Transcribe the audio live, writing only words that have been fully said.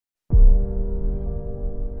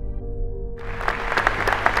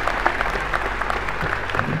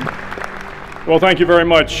Well, thank you very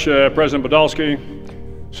much, President Podolsky,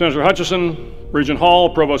 Senator Hutchison, Regent Hall,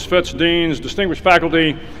 Provost Fitz, deans, distinguished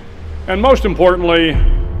faculty, and most importantly,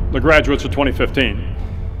 the graduates of 2015.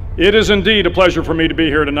 It is indeed a pleasure for me to be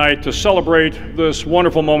here tonight to celebrate this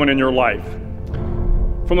wonderful moment in your life.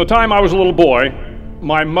 From the time I was a little boy,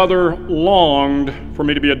 my mother longed for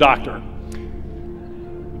me to be a doctor.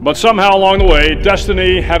 But somehow along the way,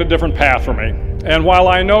 destiny had a different path for me. And while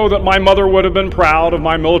I know that my mother would have been proud of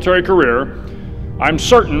my military career, I'm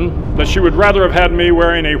certain that she would rather have had me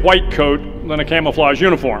wearing a white coat than a camouflage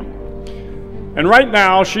uniform. And right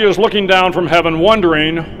now, she is looking down from heaven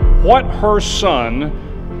wondering what her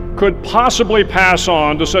son could possibly pass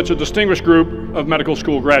on to such a distinguished group of medical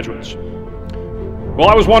school graduates. Well,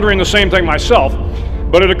 I was wondering the same thing myself,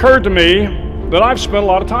 but it occurred to me that I've spent a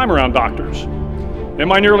lot of time around doctors. In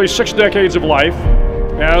my nearly 6 decades of life,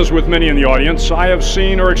 as with many in the audience, I have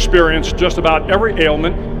seen or experienced just about every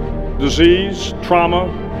ailment, disease, trauma,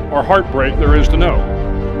 or heartbreak there is to know.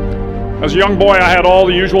 As a young boy, I had all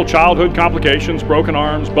the usual childhood complications: broken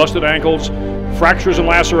arms, busted ankles, fractures and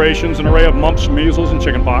lacerations, an array of mumps, measles, and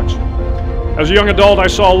chickenpox. As a young adult, I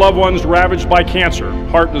saw loved ones ravaged by cancer,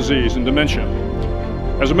 heart disease, and dementia.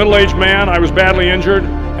 As a middle-aged man, I was badly injured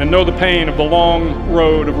and know the pain of the long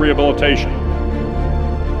road of rehabilitation.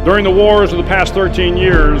 During the wars of the past 13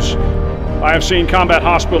 years, I have seen combat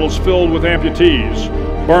hospitals filled with amputees,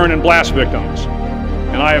 burn and blast victims,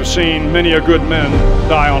 and I have seen many a good men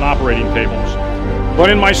die on operating tables. But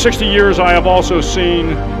in my 60 years, I have also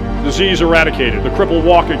seen disease eradicated, the crippled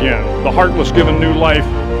walk again, the heartless given new life,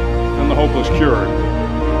 and the hopeless cured.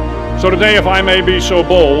 So today, if I may be so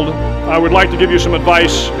bold, I would like to give you some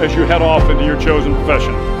advice as you head off into your chosen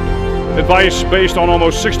profession. Advice based on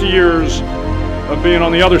almost 60 years of being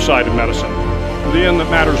on the other side of medicine, the end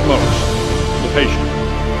that matters most, the patient.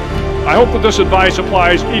 I hope that this advice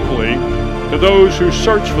applies equally to those who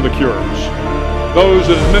search for the cures, those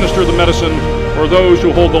that administer the medicine, or those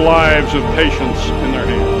who hold the lives of patients in their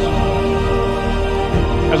hands.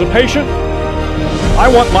 As a patient,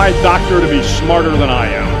 I want my doctor to be smarter than I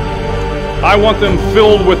am. I want them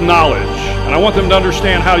filled with knowledge, and I want them to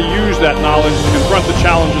understand how to use that knowledge to confront the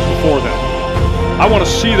challenges before them. I want to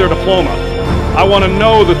see their diploma. I want to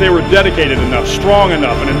know that they were dedicated enough, strong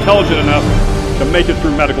enough, and intelligent enough to make it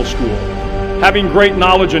through medical school. Having great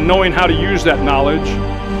knowledge and knowing how to use that knowledge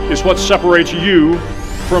is what separates you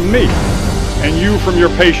from me and you from your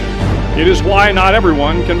patient. It is why not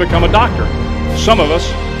everyone can become a doctor. Some of us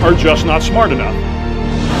are just not smart enough.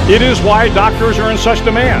 It is why doctors are in such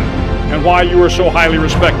demand and why you are so highly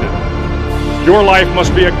respected. Your life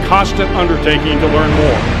must be a constant undertaking to learn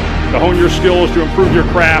more, to hone your skills, to improve your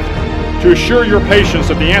craft, to assure your patients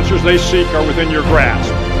that the answers they seek are within your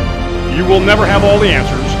grasp. You will never have all the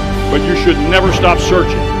answers, but you should never stop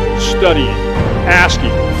searching, studying,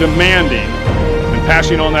 asking, demanding, and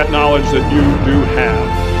passing on that knowledge that you do have.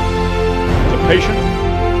 As a patient,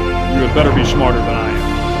 you had better be smarter than I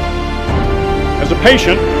am. As a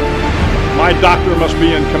patient, my doctor must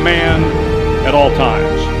be in command at all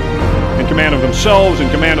times. In command of themselves,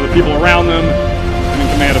 in command of the people around them, and in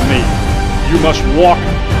command of me. You must walk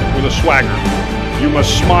with a swagger. You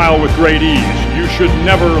must smile with great ease. You should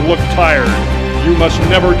never look tired. You must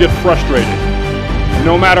never get frustrated.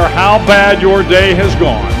 No matter how bad your day has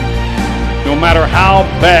gone, no matter how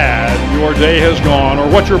bad your day has gone or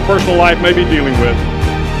what your personal life may be dealing with,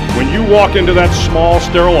 when you walk into that small,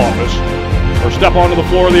 sterile office or step onto the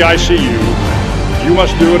floor of the ICU, you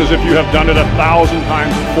must do it as if you have done it 1,000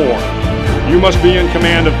 times before. You must be in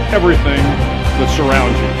command of everything that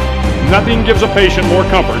surrounds you. Nothing gives a patient more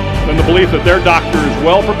comfort than the belief that their doctor is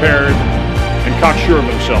well prepared and cocksure of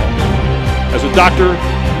themselves. As a doctor,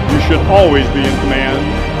 you should always be in command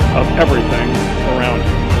of everything around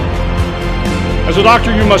you. As a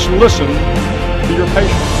doctor, you must listen to your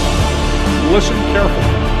patients. Listen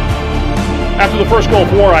carefully. After the first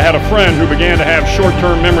Gulf War, I had a friend who began to have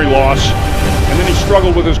short-term memory loss, and then he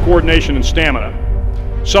struggled with his coordination and stamina.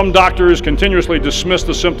 Some doctors continuously dismissed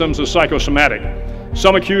the symptoms as psychosomatic.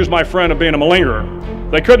 Some accused my friend of being a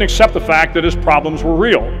malingerer. They couldn't accept the fact that his problems were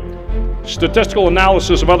real. Statistical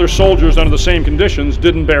analysis of other soldiers under the same conditions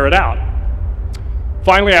didn't bear it out.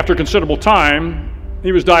 Finally, after considerable time,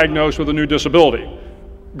 he was diagnosed with a new disability,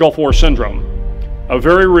 Gulf War syndrome, a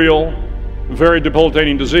very real, very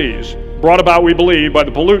debilitating disease, brought about, we believe, by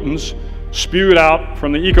the pollutants spewed out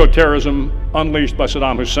from the eco-terrorism unleashed by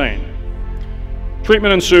Saddam Hussein.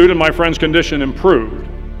 Treatment ensued and my friend's condition improved.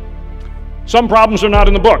 Some problems are not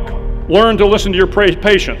in the book. Learn to listen to your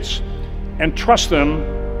patients and trust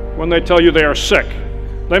them when they tell you they are sick.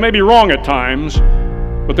 They may be wrong at times,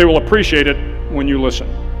 but they will appreciate it when you listen.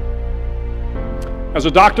 As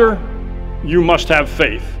a doctor, you must have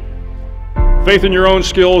faith. Faith in your own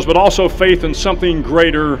skills, but also faith in something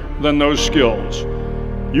greater than those skills.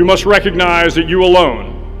 You must recognize that you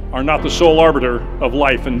alone are not the sole arbiter of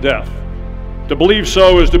life and death. To believe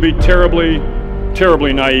so is to be terribly,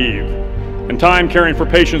 terribly naive. And time caring for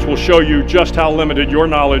patients will show you just how limited your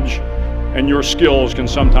knowledge and your skills can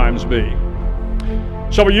sometimes be.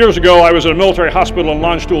 Several years ago, I was at a military hospital in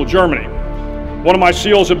Landstuhl, Germany. One of my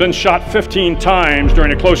SEALs had been shot 15 times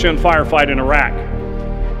during a close-in firefight in Iraq.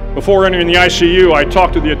 Before entering the ICU, I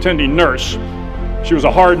talked to the attending nurse. She was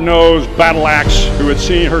a hard-nosed battle axe who had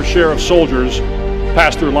seen her share of soldiers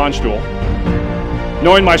pass through Landstuhl.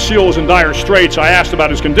 Knowing my SEAL was in dire straits, I asked about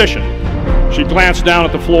his condition. She glanced down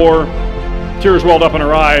at the floor, tears welled up in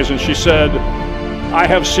her eyes, and she said, "I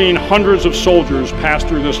have seen hundreds of soldiers pass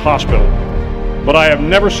through this hospital, but I have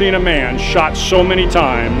never seen a man shot so many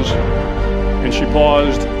times," and she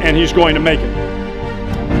paused, "and he's going to make it."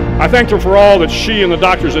 I thanked her for all that she and the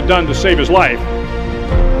doctors had done to save his life.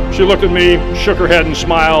 She looked at me, shook her head, and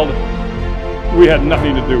smiled. We had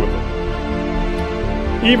nothing to do with it.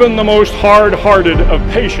 Even the most hard-hearted of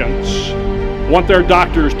patients want their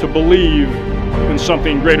doctors to believe in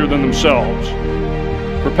something greater than themselves.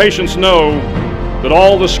 For patients know that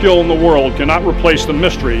all the skill in the world cannot replace the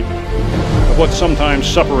mystery of what sometimes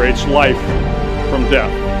separates life from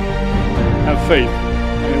death. Have faith,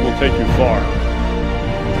 and it will take you far.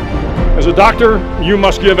 As a doctor, you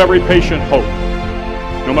must give every patient hope.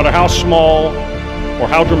 No matter how small or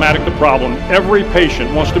how dramatic the problem, every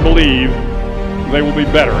patient wants to believe they will be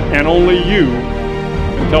better, and only you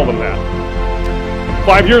can tell them that.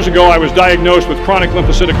 5 years ago, I was diagnosed with chronic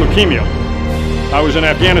lymphocytic leukemia. I was in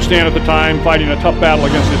Afghanistan at the time, fighting a tough battle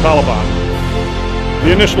against the Taliban.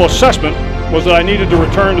 The initial assessment was that I needed to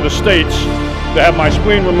return to the States to have my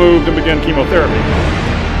spleen removed and begin chemotherapy.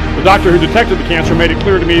 The doctor who detected the cancer made it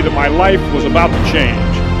clear to me that my life was about to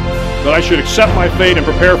change, that I should accept my fate and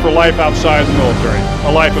prepare for life outside the military,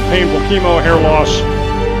 a life of painful chemo, hair loss,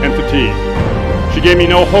 and fatigue. She gave me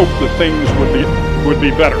no hope that things would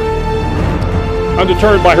be better.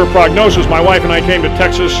 Undeterred by her prognosis, my wife and I came to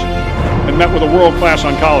Texas and met with a world-class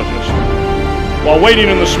oncologist. While waiting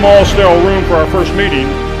in the small, sterile room for our first meeting,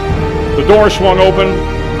 the door swung open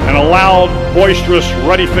and a loud, boisterous,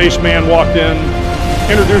 ruddy-faced man walked in,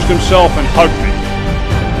 introduced himself, and hugged me.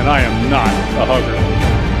 And I am not a hugger.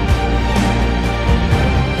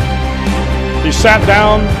 He sat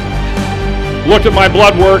down, looked at my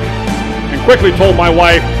blood work, and quickly told my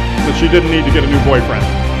wife that she didn't need to get a new boyfriend.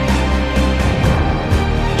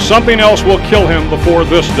 "Something else will kill him before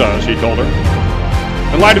this does," he told her.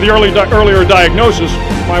 In light of the earlier diagnosis,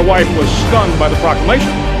 my wife was stunned by the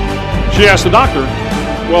proclamation. She asked the doctor,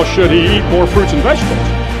 "Well, should he eat more fruits and vegetables?"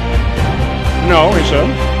 "No," he said.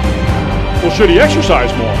 "Well, should he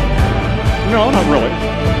exercise more?" "No, not really."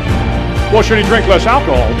 "Well, should he drink less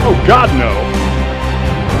alcohol?" "Oh, God, no."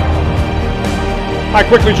 I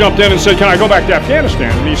quickly jumped in and said, "Can I go back to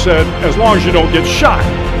Afghanistan?" And he said, "As long as you don't get shot."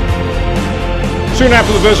 Soon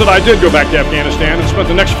after the visit, I did go back to Afghanistan and spent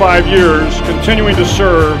the next 5 years continuing to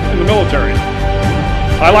serve in the military.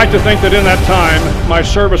 I like to think that in that time, my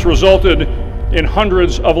service resulted in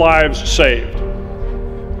hundreds of lives saved.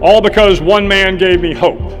 All because one man gave me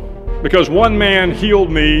hope, because one man healed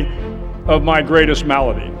me of my greatest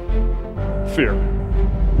malady, fear.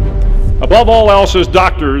 Above all else, as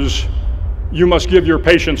doctors, you must give your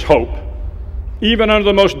patients hope. Even under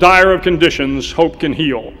the most dire of conditions, hope can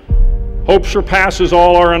heal. Hope surpasses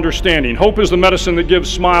all our understanding. Hope is the medicine that gives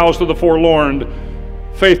smiles to the forlorn,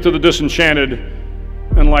 faith to the disenchanted,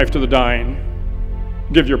 and life to the dying.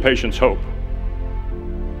 Give your patients hope.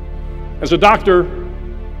 As a doctor,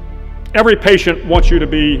 every patient wants you to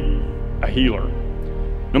be a healer.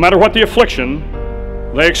 No matter what the affliction,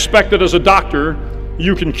 they expect that as a doctor,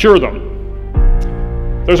 you can cure them.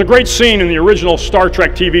 There's a great scene in the original Star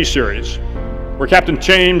Trek TV series where Captain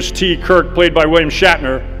James T. Kirk, played by William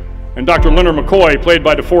Shatner, and Dr. Leonard McCoy, played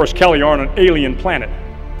by DeForest Kelley, are on an alien planet.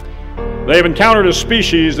 They have encountered a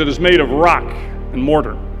species that is made of rock and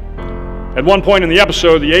mortar. At one point in the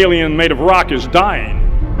episode, the alien made of rock is dying,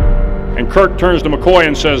 and Kirk turns to McCoy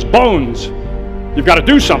and says, "Bones, you've got to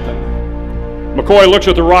do something." McCoy looks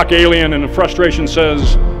at the rock alien and in frustration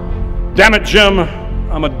says, "Damn it, Jim,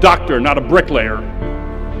 I'm a doctor, not a bricklayer."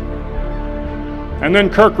 And then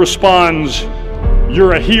Kirk responds,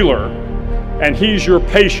 "You're a healer, and he's your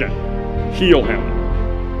patient. Heal him."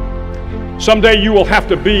 Someday you will have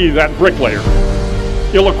to be that bricklayer,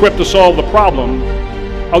 ill-equipped to solve the problem,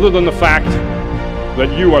 other than the fact that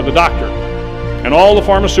you are the doctor. And all the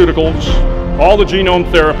pharmaceuticals, all the genome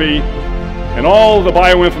therapy, and all the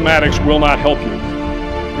bioinformatics will not help you.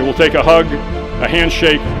 It will take a hug, a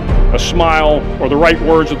handshake, a smile, or the right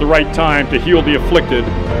words at the right time to heal the afflicted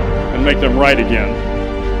and make them right again.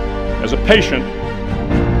 As a patient,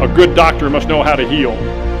 a good doctor must know how to heal,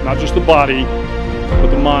 not just the body, but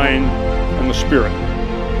the mind and the spirit.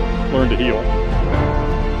 Learn to heal.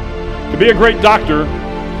 To be a great doctor,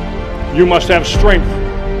 you must have strength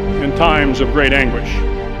in times of great anguish.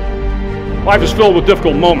 Life is filled with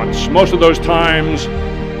difficult moments. Most of those times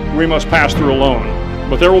we must pass through alone.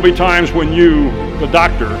 But there will be times when you, the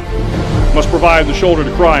doctor, must provide the shoulder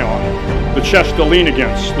to cry on, the chest to lean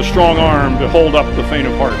against, the strong arm to hold up the faint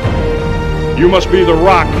of heart. You must be the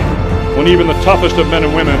rock when even the toughest of men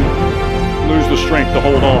and women lose the strength to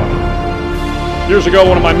hold on. Years ago,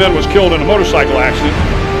 one of my men was killed in a motorcycle accident.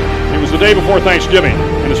 It was the day before Thanksgiving,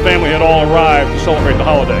 and his family had all arrived to celebrate the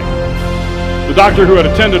holiday. The doctor who had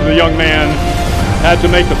attended to the young man had to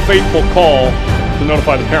make the fateful call to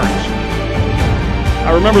notify the parents.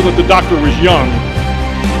 I remember that the doctor was young,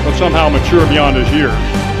 but somehow mature beyond his years.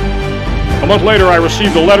 A month later, I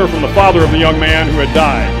received a letter from the father of the young man who had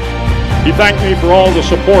died. He thanked me for all the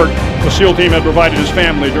support the SEAL team had provided his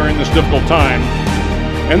family during this difficult time.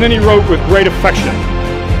 And then he wrote with great affection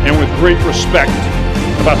and with great respect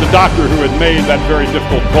about the doctor who had made that very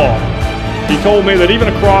difficult call. He told me that even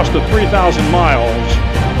across the 3,000 miles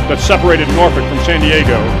that separated Norfolk from San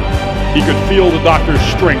Diego, he could feel the doctor's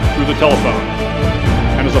strength through the telephone.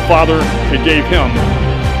 And as a father, it gave him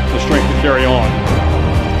the strength to carry on.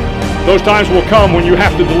 Those times will come when you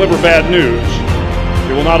have to deliver bad news.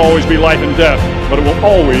 It will not always be life and death, but it will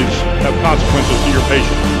always have consequences to your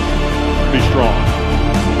patient. Be strong.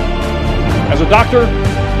 As a doctor,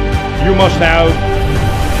 you must have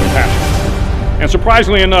compassion. And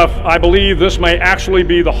surprisingly enough, I believe this may actually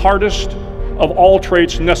be the hardest of all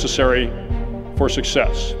traits necessary for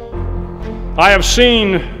success. I have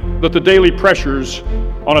seen that the daily pressures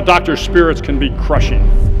on a doctor's spirits can be crushing.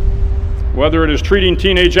 Whether it is treating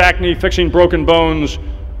teenage acne, fixing broken bones,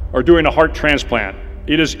 or doing a heart transplant,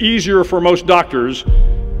 it is easier for most doctors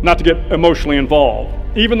not to get emotionally involved.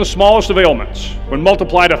 Even the smallest of ailments, when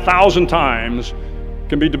multiplied 1,000 times,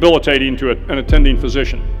 can be debilitating to an attending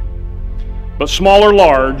physician. But small or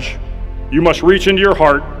large, you must reach into your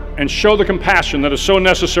heart and show the compassion that is so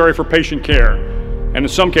necessary for patient care, and in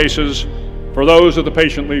some cases, for those that the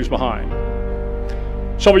patient leaves behind.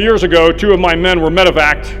 Several years ago, 2 of my men were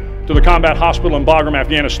medevaced to the combat hospital in Bagram,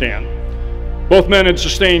 Afghanistan. Both men had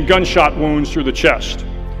sustained gunshot wounds through the chest.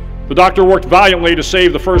 The doctor worked valiantly to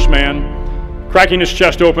save the first man, cracking his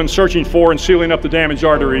chest open, searching for and sealing up the damaged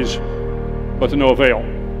arteries, but to no avail.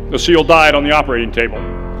 The SEAL died on the operating table.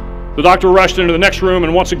 The doctor rushed into the next room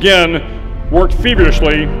and once again worked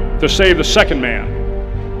feverishly to save the second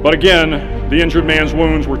man. But again, the injured man's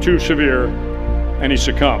wounds were too severe and he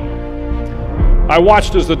succumbed. I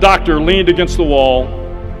watched as the doctor leaned against the wall,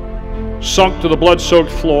 sunk to the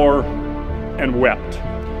blood-soaked floor, and wept.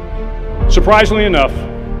 Surprisingly enough,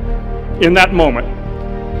 in that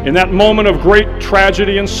moment of great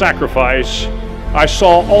tragedy and sacrifice, I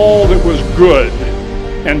saw all that was good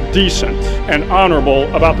and decent and honorable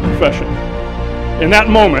about the profession. In that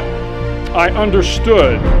moment, I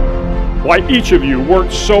understood why each of you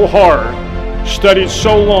worked so hard, studied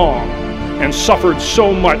so long, and suffered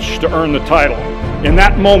so much to earn the title. In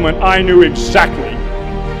that moment, I knew exactly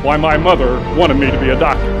why my mother wanted me to be a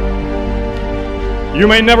doctor. You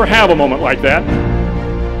may never have a moment like that,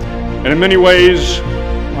 and in many ways,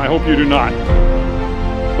 I hope you do not.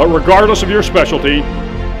 But regardless of your specialty,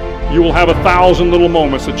 you will have 1,000 little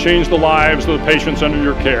moments that change the lives of the patients under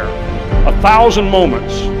your care. 1,000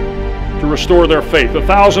 moments to restore their faith,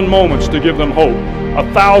 1,000 moments to give them hope,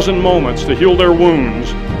 1,000 moments to heal their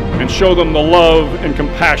wounds and show them the love and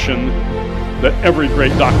compassion that every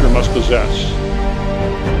great doctor must possess.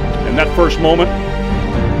 And that first moment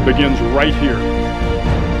begins right here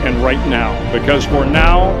and right now, because for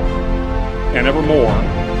now and evermore,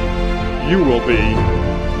 you will be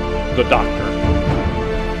the doctor.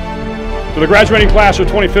 To the graduating class of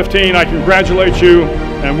 2015, I congratulate you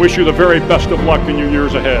and wish you the very best of luck in your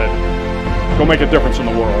years ahead. Go make a difference in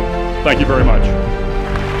the world. Thank you very much.